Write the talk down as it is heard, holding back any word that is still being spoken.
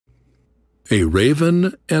A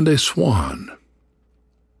Raven and a Swan.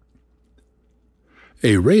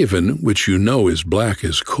 A raven, which you know is black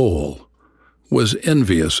as coal, was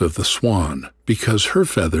envious of the swan because her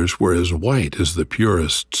feathers were as white as the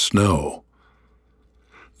purest snow.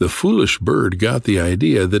 The foolish bird got the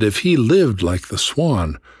idea that if he lived like the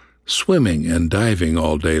swan, swimming and diving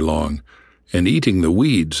all day long, and eating the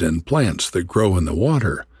weeds and plants that grow in the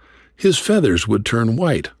water, his feathers would turn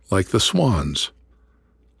white like the swan's.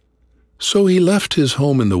 So he left his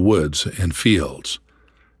home in the woods and fields,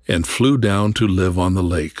 and flew down to live on the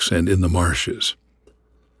lakes and in the marshes.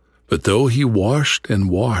 But though he washed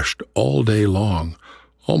and washed all day long,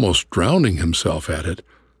 almost drowning himself at it,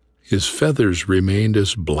 his feathers remained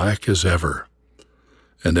as black as ever.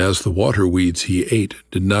 And as the water weeds he ate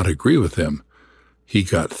did not agree with him, he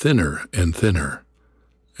got thinner and thinner,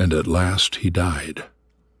 and at last he died.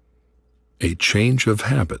 A change of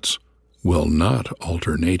habits will not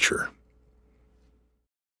alter nature.